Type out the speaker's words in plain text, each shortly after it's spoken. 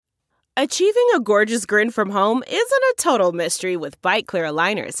Achieving a gorgeous grin from home isn't a total mystery with Bite Clear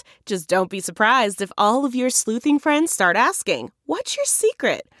aligners. Just don't be surprised if all of your sleuthing friends start asking, "What's your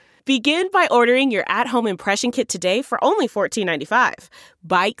secret?" Begin by ordering your at-home impression kit today for only $14.95.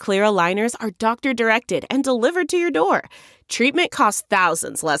 Bite Clear aligners are doctor-directed and delivered to your door. Treatment costs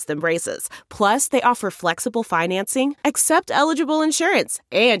thousands less than braces. Plus, they offer flexible financing, accept eligible insurance,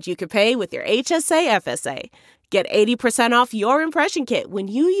 and you can pay with your HSA FSA. Get 80% off your impression kit when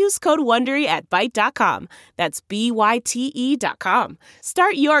you use code WONDERY at Byte.com. That's BYTE.com.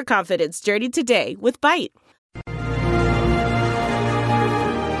 Start your confidence journey today with Byte.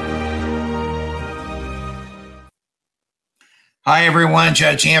 Hi, everyone.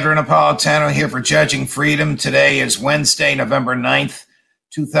 Judge Andrew Napolitano here for Judging Freedom. Today is Wednesday, November 9th,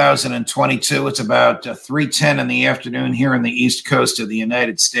 2022. It's about 3:10 in the afternoon here on the East Coast of the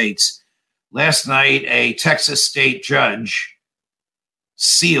United States. Last night, a Texas state judge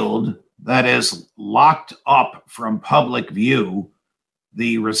sealed, that is, locked up from public view,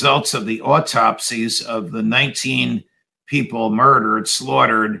 the results of the autopsies of the 19 people murdered,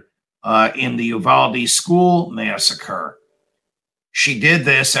 slaughtered in the Uvalde school massacre. She did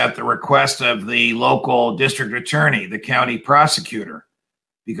this at the request of the local district attorney, the county prosecutor,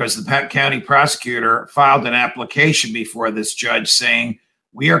 because the county prosecutor filed an application before this judge saying,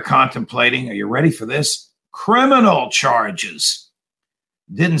 "We are contemplating," are you ready for this? "Criminal charges."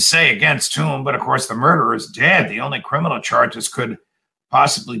 Didn't say against whom, but of course the murderer is dead. The only criminal charges could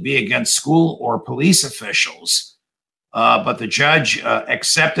possibly be against school or police officials. But the judge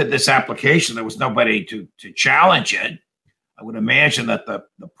accepted this application. There was nobody to challenge it. I would imagine that the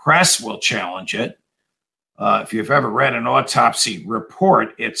press will challenge it. If you've ever read an autopsy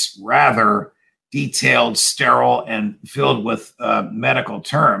report, it's rather detailed, sterile, and filled with medical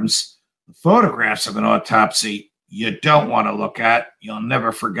terms. The photographs of an autopsy you don't want to look at. You'll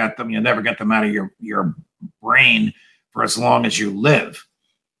never forget them. You'll never get them out of your brain for as long as you live.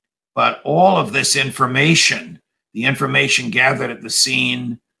 But all of this information, the information gathered at the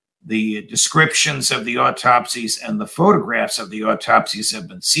scene, the descriptions of the autopsies, and the photographs of the autopsies have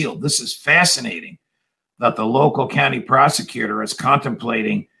been sealed. This is fascinating that the local county prosecutor is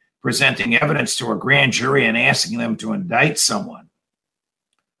contemplating presenting evidence to a grand jury and asking them to indict someone.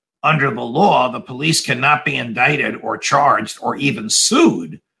 Under the law, the police cannot be indicted or charged or even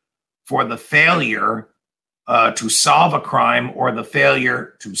sued for the failure to solve a crime or the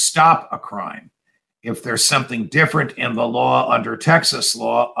failure to stop a crime. If there's something different in the law under Texas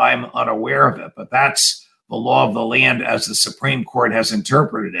law, I'm unaware of it, but that's the law of the land as the Supreme Court has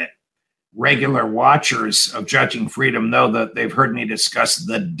interpreted it. Regular watchers of Judging Freedom know that they've heard me discuss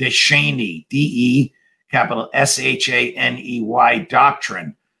the DeShaney, D-E, capital S-H-A-N-E-Y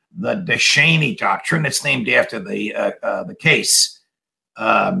doctrine. The DeShaney doctrine, it's named after the case.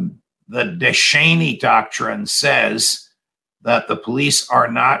 The DeShaney doctrine says that the police are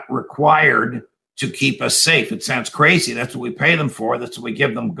not required to keep us safe. It sounds crazy. That's what we pay them for. That's what we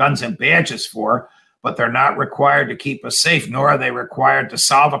give them guns and badges for. But they're not required to keep us safe, nor are they required to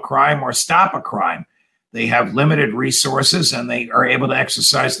solve a crime or stop a crime. They have limited resources, and they are able to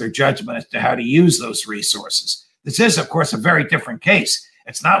exercise their judgment as to how to use those resources. This is, of course, a very different case.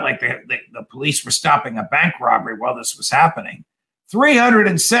 It's not like the police were stopping a bank robbery while this was happening.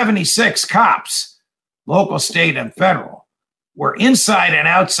 376 cops, local, state, and federal, were inside and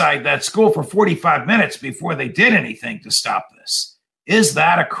outside that school for 45 minutes before they did anything to stop this. Is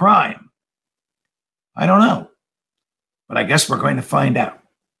that a crime? I don't know, but I guess we're going to find out.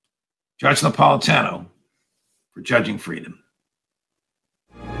 Judge Napolitano for Judging Freedom.